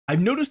I've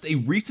noticed a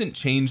recent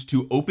change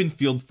to open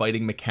field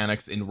fighting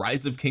mechanics in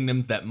Rise of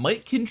Kingdoms that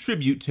might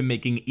contribute to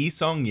making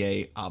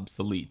Seong-Gye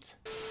obsolete.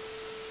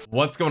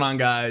 What's going on,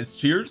 guys?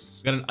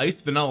 Cheers. Got an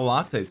iced vanilla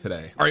latte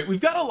today. All right, we've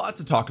got a lot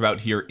to talk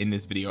about here in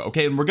this video.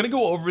 Okay, and we're going to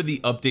go over the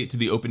update to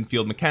the open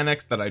field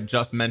mechanics that I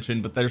just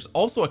mentioned, but there's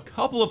also a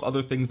couple of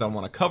other things that I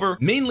want to cover,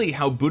 mainly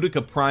how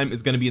Boudica Prime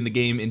is going to be in the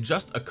game in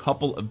just a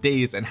couple of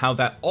days and how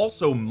that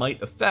also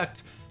might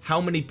affect how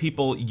many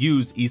people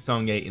use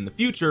Seong-Gye in the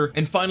future.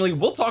 And finally,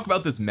 we'll talk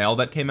about this mail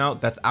that came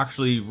out that's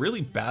actually really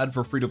bad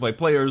for free-to-play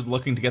players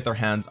looking to get their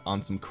hands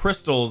on some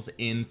crystals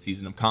in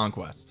Season of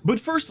Conquest.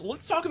 But first,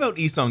 let's talk about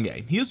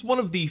Seong-Gye. He is one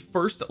of the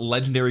first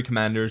legendary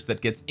commanders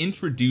that gets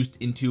introduced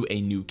into a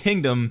new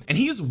kingdom, and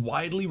he is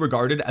widely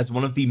regarded as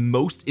one of the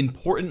most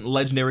important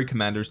legendary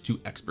commanders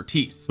to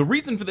expertise. The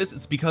reason for this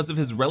is because of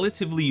his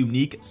relatively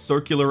unique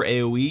circular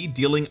AoE,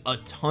 dealing a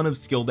ton of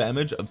skill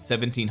damage of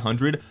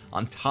 1700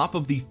 on top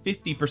of the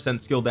 50%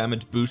 skill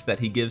damage boost that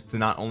he gives to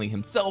not only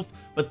himself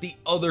but the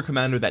other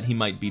commander that he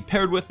might be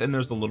paired with, and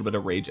there's a little bit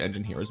of rage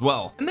engine here as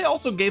well. And they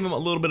also gave him a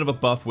little bit of a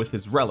buff with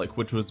his relic,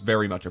 which was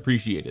very much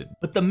appreciated.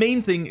 But the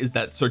main thing is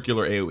that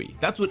circular AoE.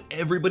 That's what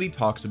everybody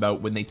talks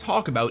about when they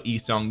talk about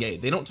Seong-Gye.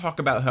 They don't talk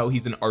about how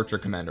he's an archer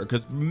commander,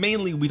 because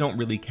mainly we don't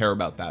really care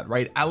about that,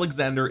 right?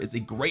 Alexander is a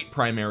great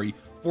primary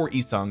for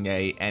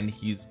Seong-Gye, and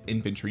he's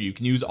infantry. You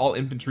can use all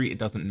infantry, it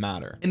doesn't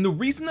matter. And the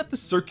reason that the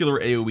circular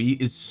AoE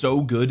is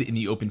so good in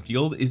the open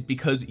field is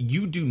because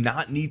you do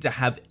not need to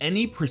have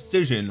any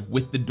precision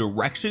with the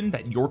direction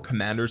that your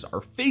commanders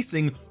are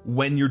facing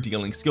when you're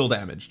dealing skill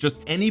damage.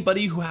 Just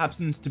anybody who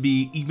happens to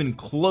be even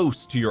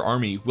close to your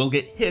army will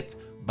get hit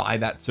by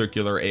that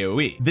circular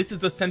AoE. This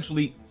is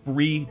essentially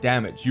free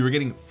damage. You are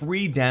getting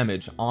free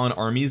damage on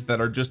armies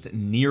that are just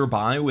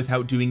nearby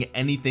without doing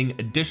anything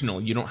additional.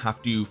 You don't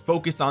have to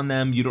focus on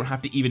them. You don't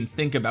have to even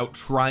think about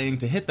trying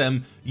to hit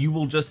them. You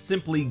will just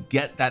simply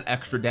get that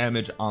extra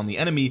damage on the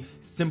enemy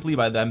simply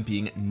by them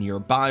being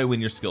nearby when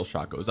your skill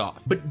shot goes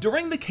off. But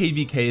during the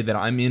KVK that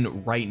I'm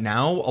in right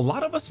now, a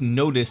lot of us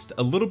noticed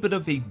a little bit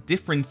of a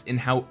difference in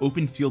how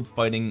open field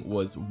fighting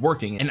was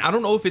working. And I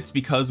don't know if it's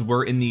because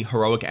we're in the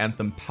Heroic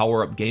Anthem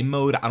power up game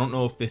mode. I don't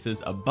know if this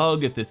is a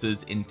bug, if this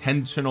is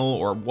intentional,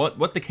 or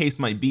what the case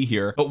might be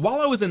here. But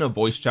while I was in a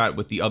voice chat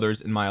with the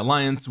others in my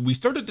alliance, we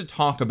started to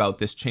talk about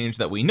this change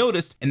that we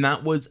noticed, and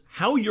that was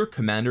how your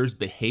commanders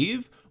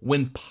behave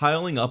when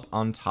piling up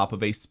on top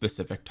of a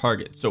specific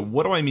target. So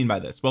what do I mean by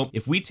this? Well,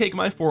 if we take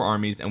my 4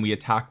 armies and we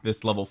attack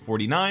this level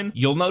 49,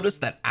 you'll notice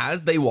that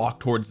as they walk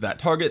towards that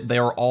target, they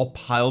are all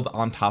piled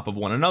on top of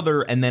one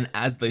another, and then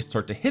as they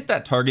start to hit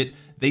that target,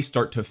 they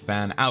start to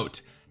fan out.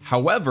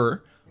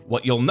 However,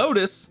 what you'll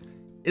notice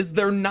is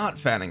they're not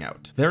fanning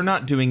out. They're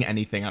not doing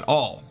anything at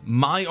all.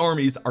 My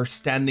armies are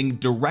standing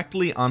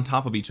directly on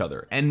top of each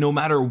other, and no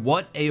matter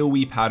what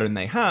AoE pattern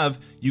they have,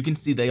 you can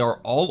see they are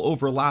all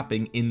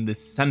overlapping in the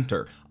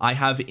center. I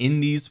have in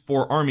these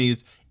 4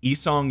 armies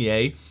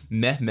Seong-Gye,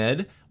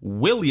 Mehmed,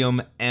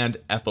 William, and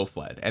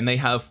Ethelfled, and they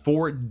have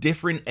 4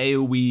 different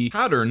AoE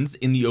patterns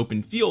in the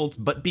open field.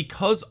 But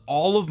because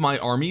all of my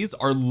armies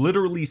are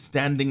literally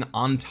standing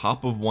on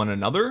top of one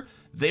another,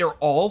 they are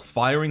all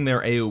firing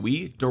their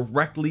AoE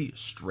directly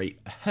straight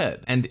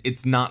ahead. And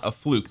it's not a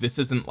fluke. This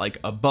isn't like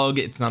a bug.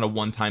 It's not a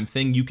one-time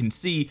thing. You can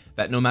see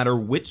that no matter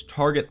which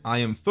target I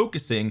am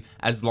focusing,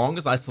 as long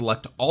as I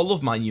select all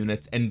of my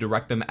units and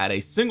direct them at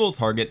a single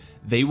target,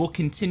 they will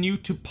continue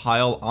to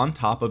pile on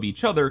top of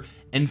each other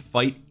and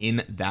fight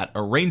in that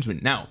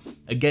arrangement. Now,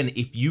 again,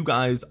 if you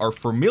guys are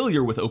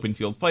familiar with open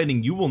field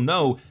fighting, you will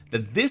know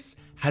that this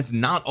has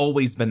not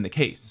always been the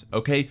case.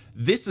 Okay,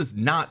 this is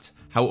not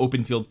how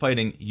open field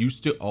fighting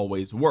used to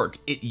always work.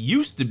 It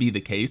used to be the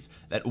case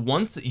that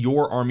once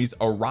your armies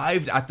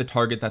arrived at the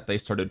target that they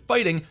started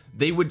fighting,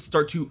 they would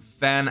start to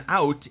fan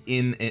out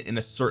in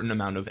a certain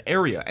amount of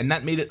area, and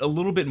that made it a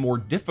little bit more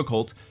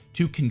difficult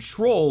to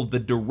control the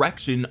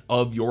direction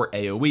of your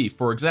AoE.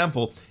 For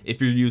example, if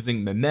you're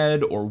using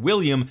Mehmed or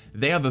William,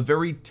 they have a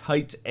very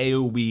tight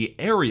AoE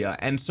area,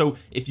 and so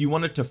if you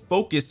wanted to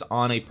focus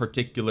on a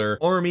particular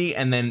army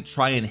and then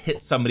try and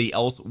hit somebody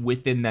else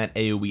within that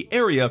AoE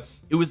area,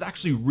 it was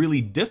actually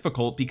really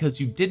difficult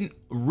because you didn't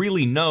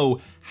really know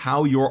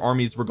how your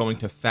armies were going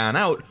to fan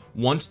out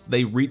once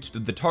they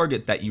reached the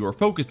target that you are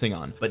focusing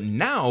on. But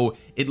now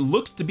it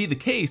looks to be the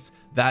case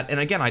that, and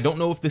again, I don't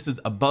know if this is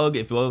a bug,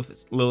 if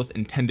Lilith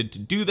intended to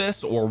do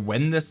this, or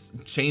when this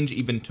change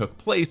even took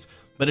place,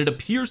 but it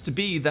appears to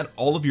be that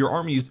all of your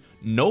armies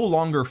no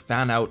longer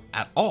fan out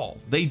at all.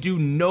 They do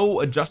no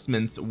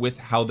adjustments with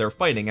how they're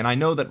fighting. And I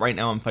know that right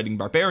now I'm fighting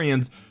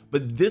barbarians,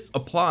 but this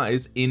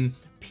applies in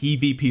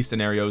PvP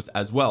scenarios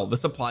as well.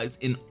 This applies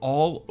in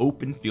all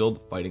open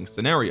field fighting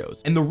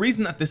scenarios. And the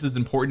reason that this is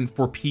important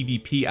for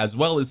PvP as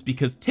well is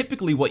because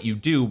typically what you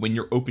do when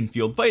you're open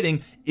field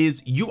fighting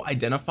is you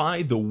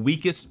identify the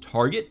weakest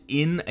target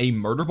in a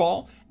murder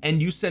ball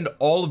and you send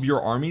all of your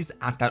armies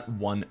at that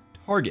one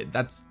target.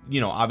 That's,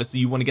 you know, obviously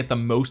you want to get the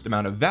most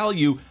amount of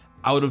value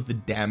out of the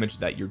damage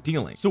that you're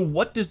dealing. So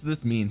what does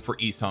this mean for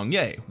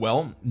Seong-Gye?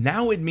 Well,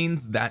 now it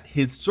means that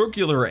his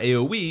circular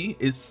AoE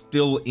is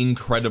still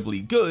incredibly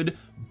good,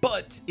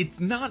 but it's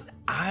not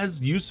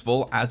as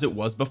useful as it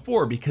was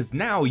before, because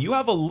now you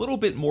have a little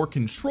bit more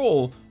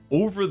control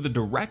over the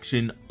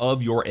direction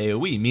of your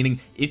AoE. Meaning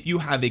if you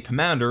have a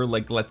commander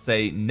like, let's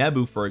say,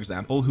 Nebu, for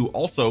example, who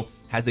also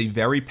has a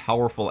very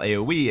powerful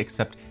AoE,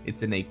 except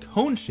it's in a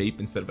cone shape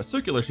instead of a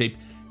circular shape,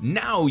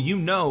 now you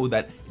know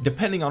that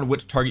depending on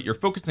which target you're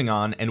focusing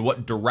on and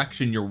what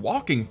direction you're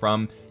walking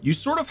from, you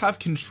sort of have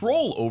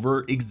control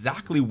over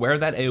exactly where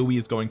that AoE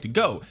is going to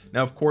go.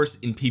 Now of course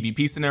in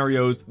PvP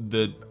scenarios,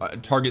 the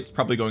target's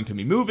probably going to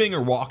be moving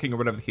or walking or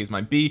whatever the case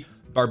might be.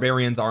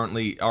 Barbarians aren't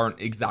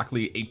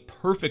exactly a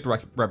perfect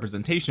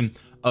representation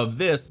of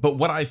this, but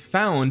what I've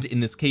found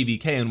in this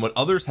KVK and what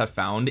others have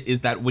found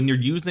is that when you're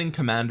using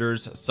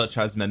commanders such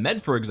as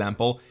Mehmed, for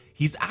example,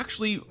 he's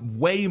actually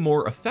way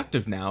more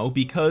effective now,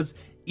 because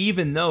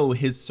even though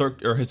his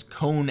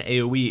cone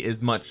AoE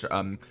is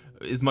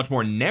much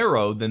more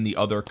narrow than the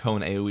other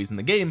cone AoEs in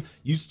the game,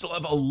 you still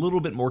have a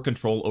little bit more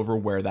control over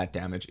where that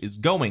damage is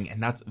going,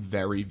 and that's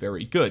very,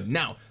 very good.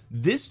 Now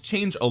this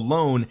change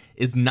alone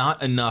is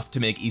not enough to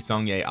make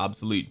Seong-Gye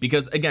obsolete,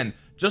 because again,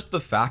 just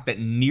the fact that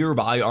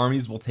nearby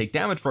armies will take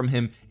damage from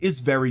him is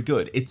very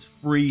good. It's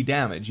free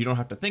damage. You don't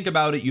have to think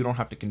about it. You don't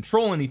have to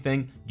control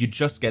anything. You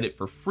just get it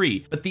for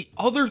free. But the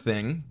other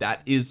thing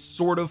that is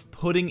sort of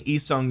putting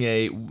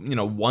Seong-Gye, you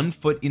know, one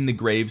foot in the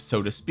grave,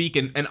 so to speak,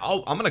 and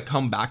I'm going to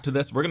come back to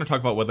this. We're going to talk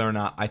about whether or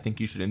not I think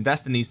you should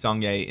invest in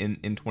Seong-Gye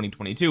in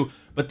 2022.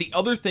 But the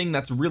other thing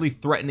that's really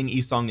threatening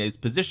Seong-Gye's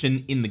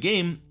position in the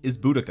game is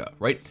Boudica,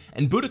 right?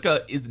 And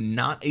Boudica is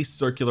not a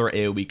circular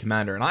AoE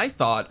commander. And I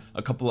thought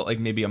a couple of, like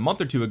maybe a month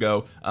or two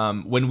ago,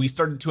 when we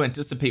started to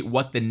anticipate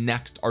what the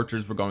next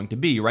archers were going to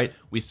be, right?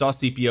 We saw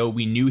CPO,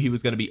 we knew he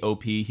was going to be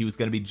OP, he was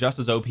going to be just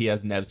as OP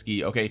as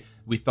Nevsky. Okay,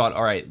 we thought,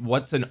 all right,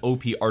 what's an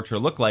OP archer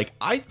look like?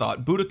 I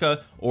thought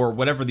Boudica, or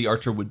whatever the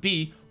archer would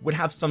be, would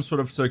have some sort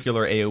of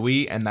circular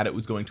AoE, and that it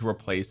was going to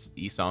replace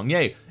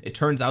Seong-Gye. It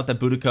turns out that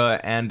Boudica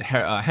and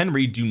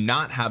Henry do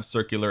not have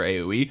circular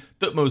AoE.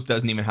 Thutmose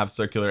doesn't even have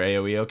circular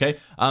AoE. Okay,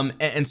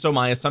 and so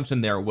my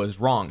assumption there was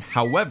wrong.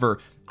 However,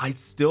 I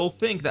still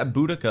think that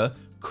Boudica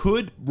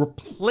could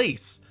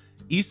replace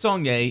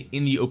Seong-Gye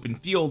in the open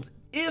field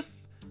if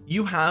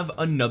you have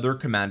another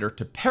commander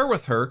to pair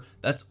with her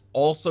that's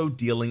also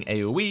dealing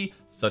AoE,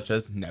 such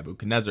as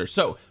Nebuchadnezzar.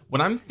 So what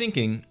I'm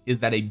thinking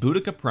is that a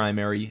Boudica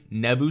primary,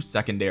 Nebu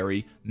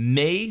secondary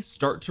may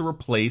start to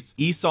replace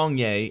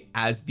Seong-Gye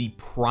as the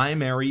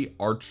primary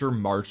archer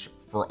march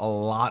for a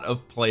lot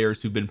of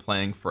players who've been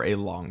playing for a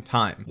long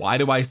time. Why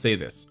do I say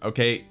this?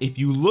 Okay, if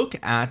you look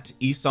at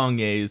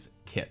Seong-Gye's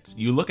kit,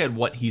 you look at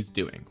what he's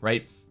doing,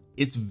 right?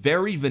 It's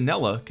very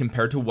vanilla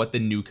compared to what the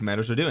new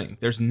commanders are doing.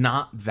 There's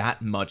not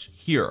that much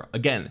here.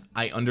 Again,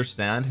 I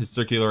understand his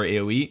circular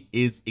AoE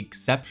is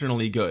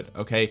exceptionally good.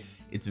 Okay,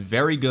 it's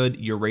very good.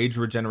 Your rage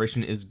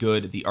regeneration is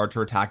good. The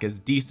archer attack is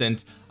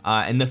decent,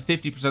 and the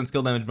 50%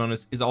 skill damage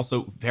bonus is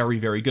also very,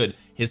 very good.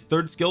 His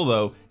third skill,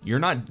 though, you're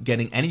not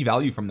getting any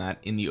value from that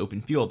in the open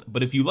field.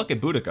 But if you look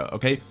at Boudica,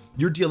 okay,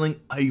 you're dealing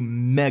a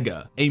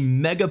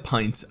mega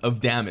pint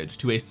of damage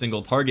to a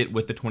single target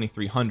with the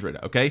 2300.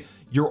 Okay,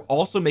 you're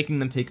also making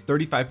them take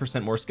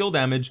 35% more skill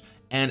damage,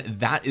 and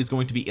that is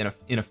going to be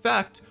in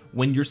effect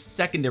when your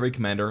secondary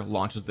commander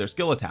launches their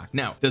skill attack.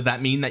 Now, does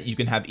that mean that you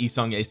can have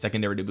Seong-Gye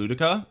secondary to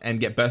Boudica and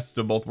get best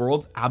of both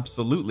worlds?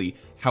 Absolutely.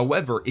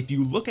 However, if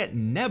you look at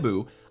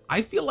Nebu,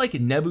 I feel like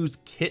Nebu's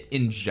kit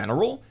in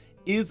general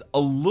is a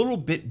little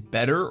bit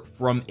better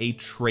from a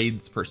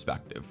trades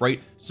perspective,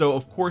 right? So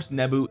of course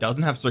Nebu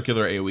doesn't have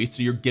circular AoE,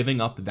 so you're giving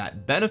up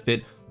that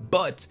benefit,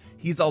 but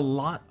he's a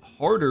lot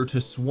harder to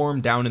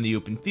swarm down in the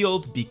open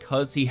field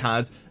because he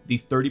has the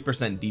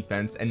 30%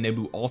 defense, and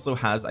Nebu also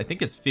has, I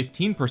think it's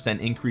 15%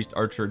 increased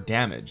archer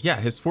damage. Yeah,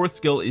 his fourth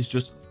skill is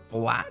just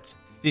flat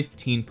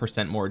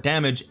 15% more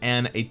damage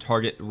and a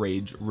target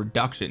rage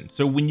reduction.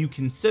 So when you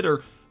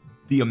consider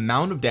the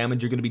amount of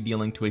damage you're going to be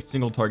dealing to a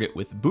single target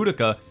with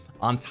Boudica,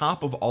 on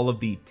top of all of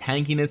the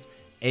tankiness,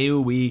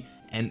 AoE,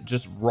 and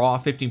just raw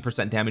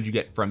 15% damage you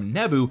get from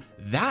Nebu,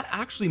 that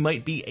actually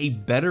might be a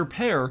better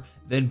pair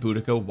than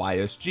Boudica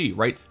YSG,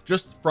 right?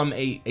 Just from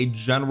a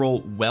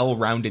general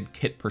well-rounded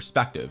kit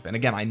perspective. And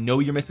again, I know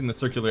you're missing the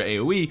circular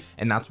AoE,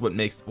 and that's what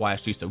makes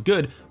YSG so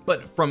good,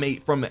 but from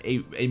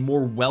a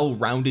more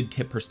well-rounded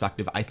kit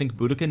perspective, I think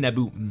Boudica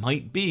Nebu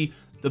might be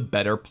the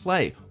better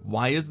play.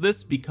 Why is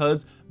this?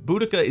 Because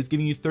Boudica is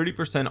giving you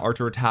 30%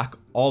 archer attack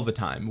all the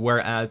time,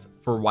 whereas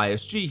for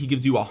YSG he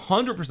gives you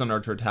 100%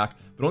 archer attack,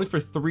 but only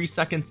for 3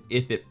 seconds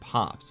if it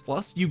pops.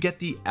 Plus you get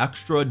the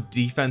extra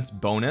defense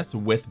bonus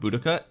with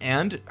Boudica,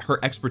 and her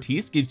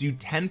expertise gives you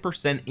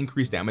 10%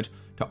 increased damage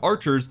to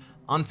archers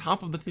on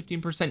top of the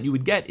 15% you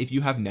would get if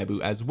you have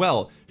Nebu as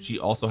well. She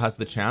also has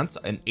the chance,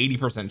 an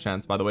 80%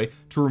 chance by the way,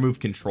 to remove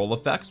control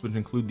effects, which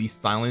include the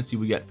silence you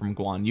would get from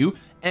Guan Yu.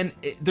 And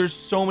there's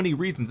so many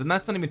reasons, and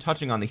that's not even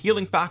touching on the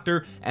healing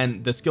factor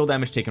and the skill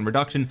damage taken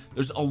reduction.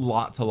 There's a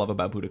lot to love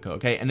about Boudica,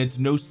 okay? And it's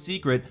no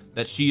secret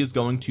that she is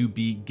going to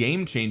be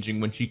game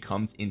changing when she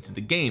comes into the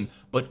game.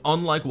 But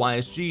unlike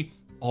YSG,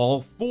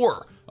 all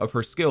 4 of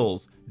her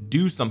skills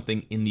do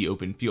something in the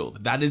open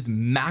field. That is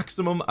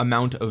maximum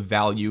amount of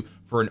value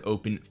for an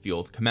open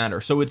field commander.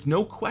 So it's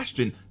no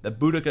question that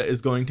Boudica is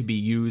going to be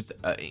used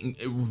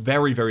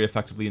very, very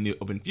effectively in the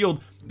open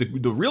field.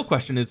 The real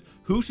question is,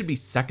 who should be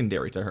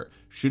secondary to her?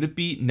 Should it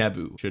be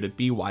Nebu? Should it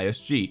be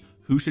YSG?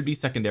 Who should be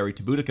secondary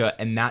to Boudica?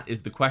 And that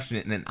is the question.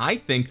 And I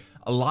think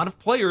a lot of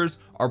players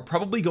are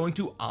probably going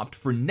to opt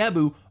for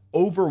Nebu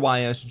over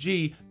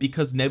YSG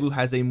because Nebu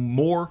has a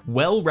more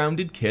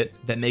well-rounded kit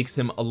that makes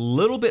him a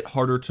little bit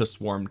harder to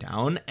swarm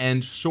down.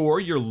 And sure,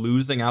 you're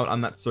losing out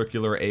on that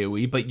circular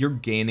AoE, but you're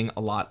gaining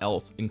a lot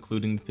else,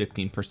 including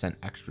 15%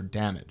 extra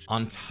damage,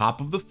 on top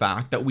of the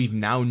fact that we've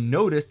now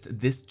noticed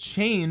this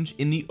change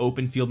in the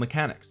open field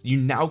mechanics. You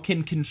now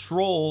can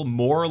control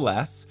more or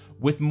less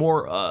with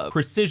more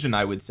precision,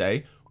 I would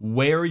say,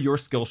 where your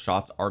skill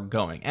shots are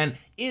going. And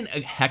in a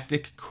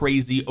hectic,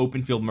 crazy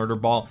open field murder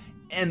ball,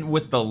 and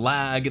with the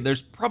lag,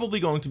 there's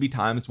probably going to be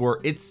times where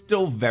it's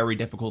still very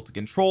difficult to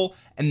control,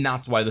 and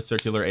that's why the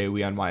circular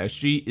AoE on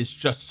YSG is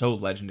just so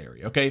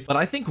legendary, okay? But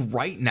I think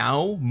right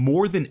now,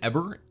 more than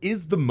ever,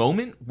 is the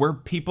moment where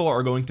people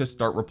are going to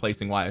start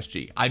replacing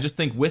YSG. I just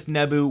think with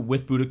Nebu,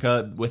 with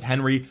Boudica, with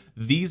Henry,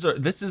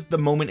 this is the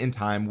moment in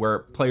time where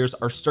players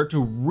are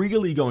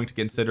really going to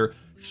consider,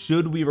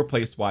 should we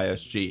replace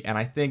YSG? And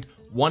I think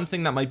one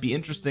thing that might be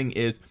interesting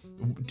is,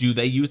 do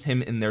they use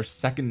him in their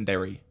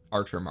secondary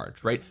archer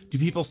march, right? Do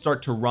people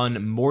start to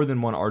run more than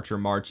one archer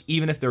march,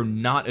 even if they're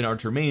not an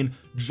archer main,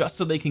 just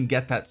so they can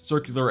get that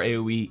circular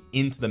AoE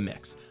into the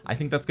mix? I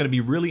think that's going to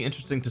be really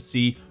interesting to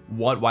see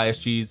what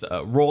YSG's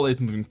role is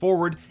moving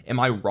forward.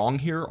 Am I wrong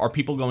here? Are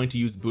people going to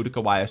use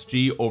Boudica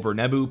YSG over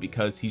Nebu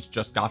because he's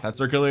just got that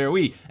circular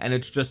AoE and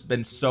it's just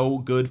been so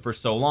good for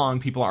so long,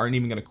 people aren't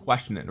even going to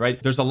question it,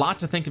 right? There's a lot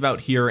to think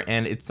about here,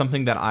 and it's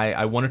something that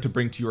I wanted to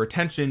bring to your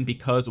attention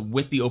because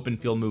with the open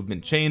field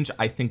movement change,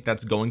 I think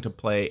that's going to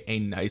play a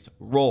nice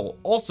role.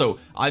 Also,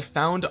 I've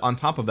found on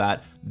top of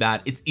that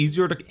it's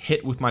easier to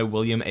hit with my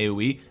William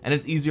AoE and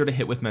it's easier to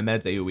hit with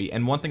Mehmed's AoE.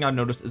 And one thing I've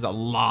noticed is a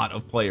lot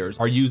of players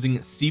are using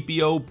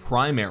CPO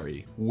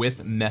primary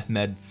with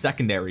Mehmed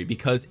secondary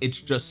because it's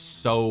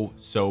just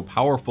so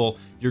powerful.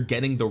 You're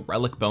getting the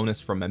relic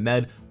bonus from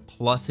Mehmed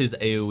plus his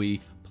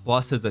AoE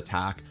plus his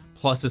attack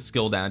plus his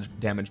skill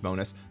damage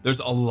bonus. There's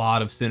a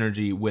lot of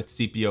synergy with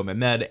CPO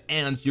Mehmed,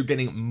 and you're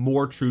getting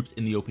more troops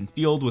in the open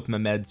field with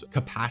Mehmed's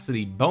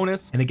capacity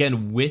bonus. And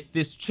again, with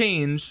this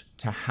change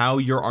to how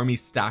your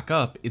armies stack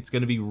up, it's going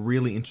to be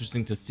really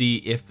interesting to see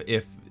if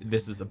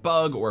this is a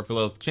bug, or if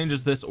Lilith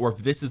changes this, or if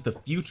this is the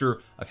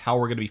future of how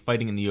we're going to be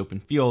fighting in the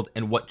open field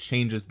and what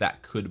changes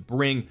that could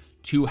bring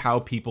to how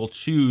people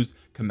choose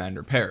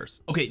commander pairs.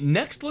 Okay,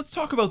 next let's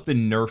talk about the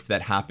nerf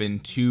that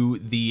happened to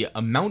the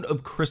amount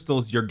of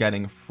crystals you're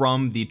getting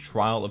from the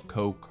Trial of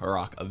Kau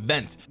Karuak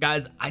event.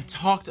 Guys, I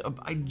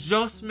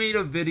just made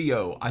a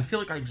video. I feel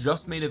like I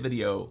just made a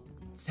video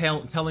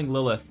telling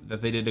Lilith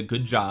that they did a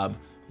good job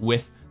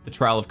with the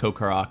Trial of Kau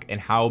Karuak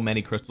and how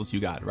many crystals you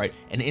got, right?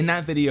 And in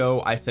that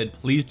video I said,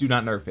 please do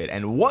not nerf it.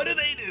 And what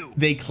do?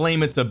 They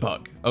claim it's a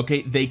bug.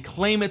 Okay, they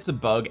claim it's a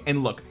bug,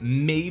 and look,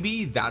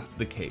 maybe that's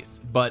the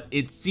case, but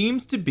it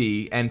seems to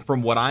be, and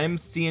from what I'm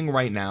seeing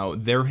right now,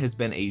 there has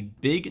been a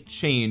big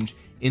change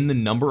in the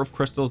number of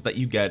crystals that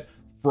you get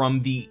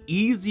from the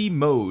easy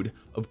mode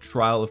of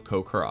Trial of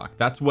Kau Karuak.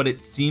 That's what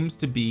it seems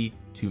to be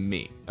to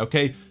me.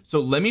 Okay,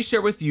 so let me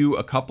share with you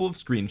a couple of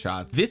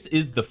screenshots. This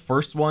is the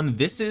first one.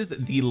 This is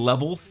the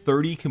level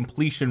 30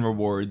 completion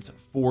rewards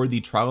for the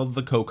Trial of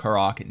the Kau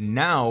Karuak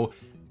now,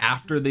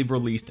 after they've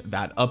released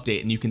that update.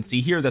 And you can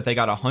see here that they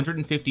got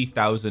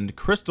 150,000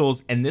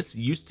 crystals, and this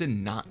used to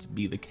not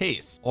be the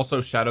case.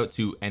 Also, shout out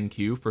to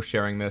NQ for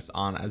sharing this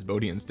on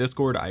Asbodian's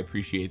Discord. I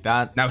appreciate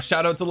that. Now,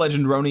 shout out to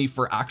Legend Rhony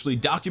for actually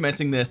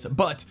documenting this,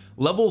 but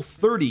level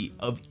 30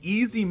 of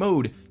easy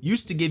mode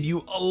used to give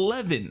you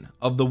 11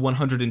 of the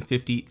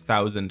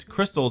 150,000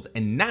 crystals,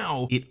 and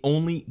now it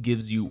only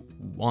gives you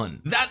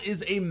 1. That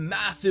is a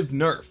massive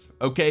nerf.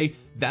 Okay,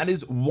 that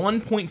is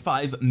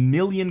 1.5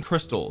 million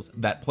crystals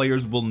that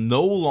players will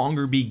no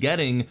longer be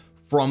getting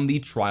from the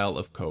Trial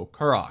of Kau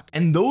Karuak.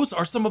 And those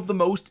are some of the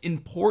most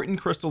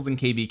important crystals in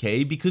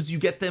KvK because you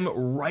get them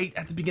right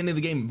at the beginning of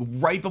the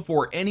game, right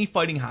before any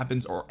fighting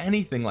happens or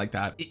anything like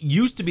that. It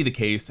used to be the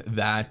case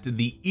that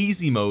the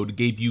easy mode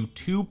gave you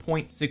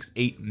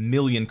 2.68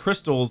 million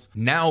crystals.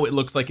 Now it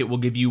looks like it will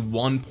give you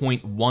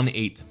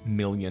 1.18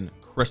 million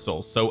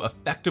crystals, so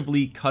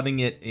effectively cutting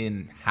it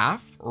in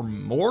half or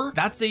more.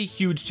 That's a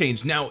huge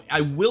change. Now,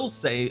 I will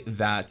say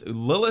that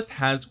Lilith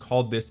has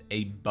called this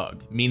a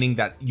bug, meaning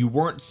that you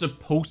weren't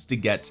supposed to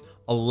get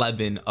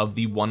 11 of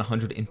the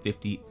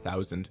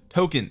 150,000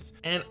 tokens.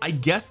 And I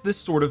guess this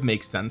sort of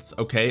makes sense.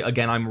 Okay,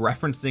 again, I'm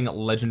referencing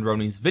Legend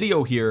Rhony's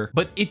video here,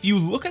 but if you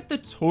look at the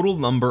total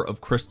number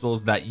of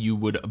crystals that you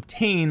would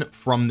obtain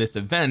from this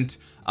event,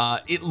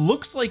 it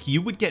looks like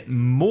you would get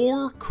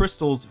more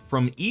crystals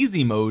from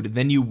easy mode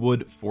than you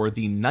would for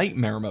the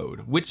nightmare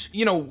mode, which,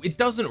 you know, it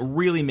doesn't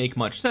really make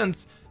much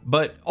sense.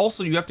 But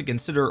also you have to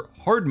consider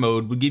hard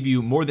mode would give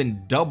you more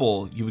than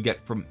double you would get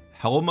from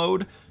hell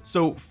mode.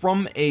 So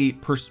from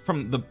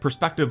the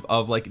perspective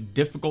of like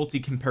difficulty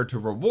compared to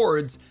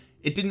rewards,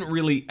 it didn't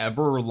really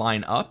ever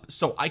line up.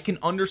 So I can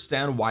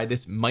understand why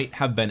this might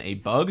have been a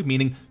bug,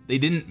 meaning they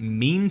didn't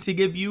mean to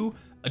give you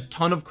a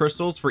ton of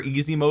crystals for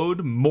easy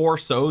mode, more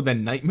so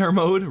than nightmare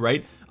mode,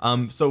 right?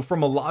 So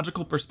from a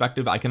logical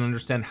perspective, I can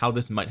understand how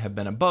this might have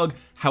been a bug.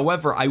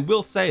 However, I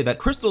will say that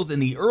crystals in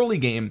the early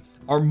game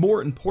are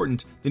more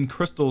important than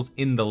crystals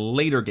in the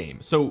later game.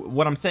 So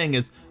what I'm saying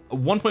is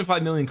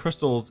 1.5 million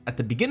crystals at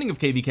the beginning of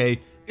KVK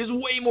is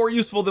way more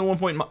useful than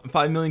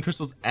 1.5 million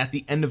crystals at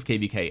the end of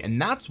KVK. And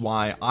that's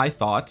why I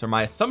thought, or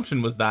my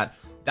assumption was that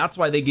that's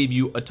why they gave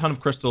you a ton of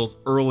crystals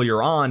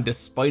earlier on,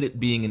 despite it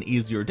being an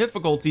easier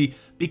difficulty,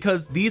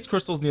 because these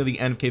crystals near the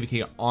end of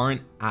KVK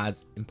aren't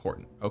as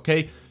important.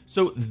 Okay,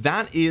 so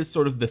that is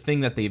sort of the thing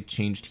that they've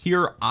changed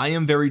here. I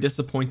am very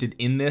disappointed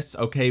in this.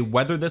 Okay,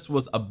 whether this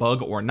was a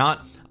bug or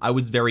not, I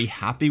was very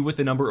happy with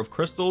the number of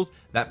crystals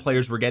that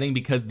players were getting,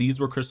 because these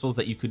were crystals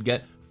that you could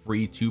get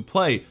free to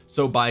play.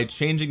 So by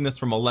changing this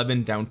from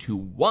 11 down to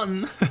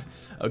 1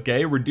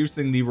 okay,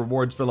 reducing the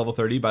rewards for level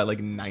 30 by like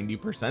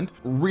 90%,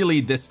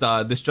 really this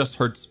just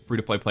hurts free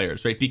to play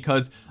players, right?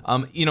 Because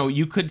you know,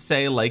 you could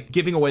say like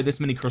giving away this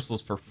many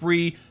crystals for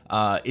free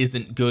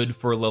isn't good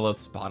for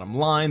Lilith's bottom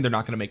line. They're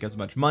not going to make as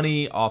much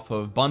money off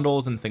of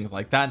bundles and things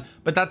like that,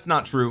 but that's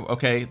not true.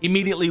 Okay,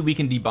 immediately we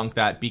can debunk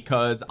that,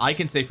 because I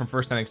can say from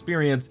first-hand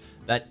experience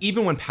that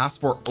even when Pass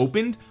 4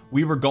 opened,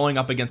 we were going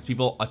up against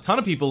a ton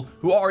of people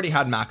who already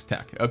had max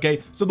tech.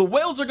 Okay, so the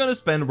whales are going to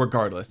spend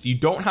regardless. You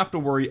don't have to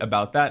worry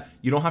about that.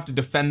 You don't have to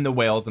defend the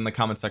whales in the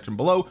comment section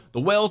below.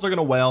 The whales are going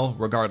to whale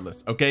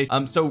regardless. Okay,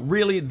 so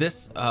really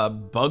this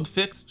bug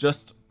fix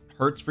just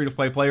hurts free to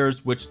play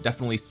players, which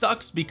definitely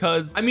sucks,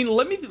 because I mean,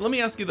 let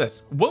me ask you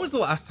this. When was the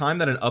last time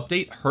that an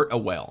update hurt a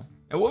whale?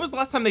 And what was the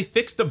last time they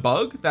fixed a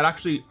bug that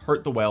actually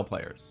hurt the whale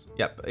players?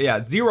 Yep,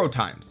 yeah, 0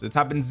 times. It's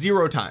happened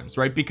 0 times,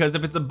 right? Because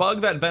if it's a bug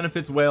that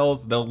benefits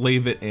whales, they'll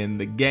leave it in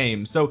the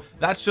game. So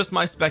that's just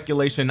my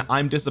speculation.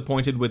 I'm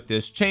disappointed with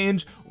this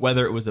change.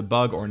 Whether it was a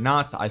bug or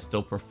not, I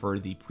still prefer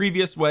the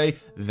previous way.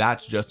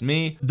 That's just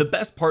me. The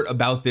best part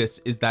about this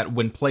is that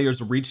when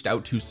players reached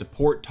out to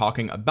support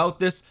talking about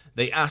this,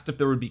 they asked if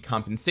there would be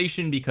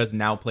compensation, because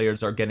now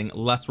players are getting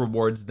less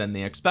rewards than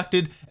they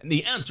expected, and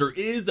the answer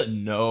is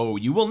no.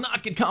 You will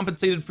not get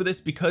compensated for this,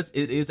 because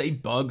it is a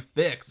bug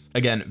fix.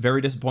 Again, very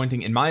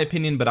disappointing in my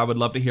opinion, but I would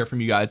love to hear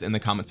from you guys in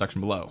the comment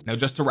section below. Now,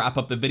 just to wrap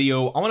up the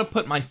video, I want to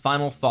put my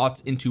final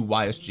thoughts into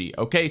YSG.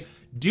 Okay,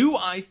 do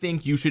I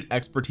think you should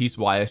expertise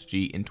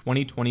YSG in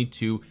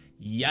 2022?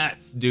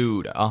 Yes,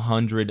 dude,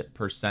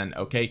 100%.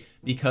 Okay,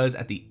 because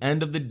at the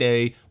end of the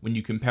day, when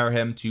you compare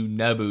him to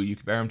Nebu, you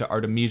compare him to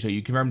Artemisia,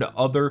 you compare him to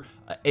other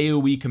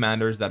AoE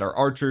commanders that are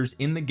archers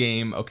in the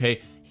game,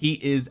 okay, he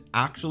is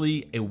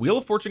actually a Wheel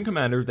of Fortune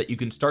commander that you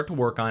can start to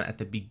work on at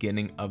the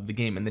beginning of the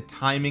game, and the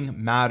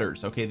timing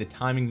matters. Okay, the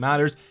timing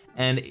matters,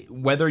 and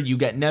whether you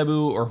get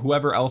Nebu or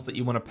whoever else that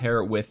you want to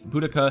pair with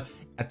Boudica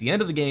at the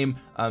end of the game,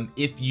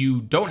 if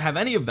you don't have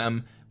any of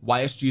them,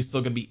 YSG is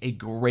still going to be a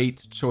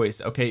great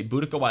choice. Okay,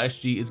 Boudica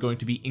YSG is going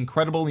to be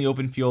incredible in the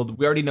open field.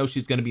 We already know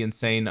she's going to be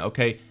insane.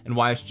 Okay, and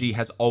YSG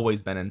has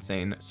always been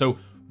insane. So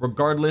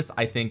regardless,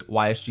 I think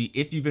YSG,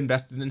 if you've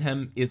invested in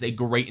him, is a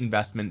great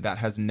investment that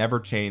has never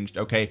changed.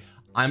 Okay,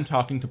 I'm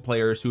talking to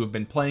players who have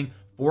been playing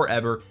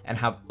forever and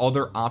have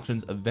other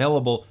options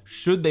available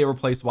should they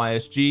replace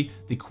YSG.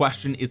 The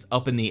question is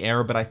up in the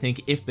air, but I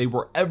think if they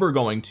were ever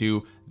going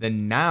to,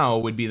 then now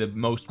would be the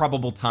most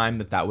probable time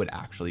that that would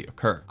actually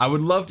occur. I would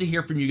love to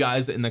hear from you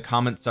guys in the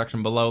comments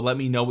section below. Let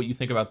me know what you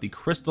think about the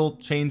crystal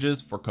changes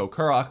for Kau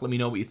Karuak. Let me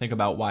know what you think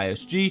about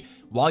YSG.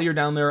 While you're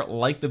down there,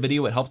 like the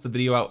video. It helps the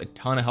video out a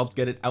ton. It helps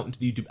get it out into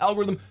the YouTube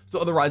algorithm, so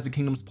other Rise of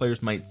Kingdoms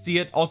players might see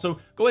it. Also,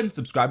 go ahead and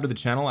subscribe to the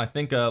channel. I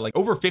think like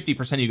over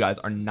 50% of you guys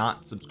are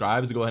not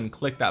subscribed, so go ahead and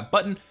click that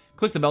button.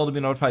 Click the bell to be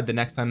notified the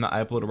next time that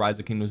I upload a Rise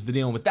of Kingdoms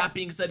video. And with that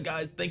being said,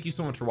 guys, thank you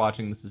so much for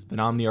watching. This has been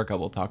Omniarch. I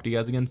will talk to you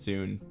guys again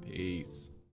soon. Peace.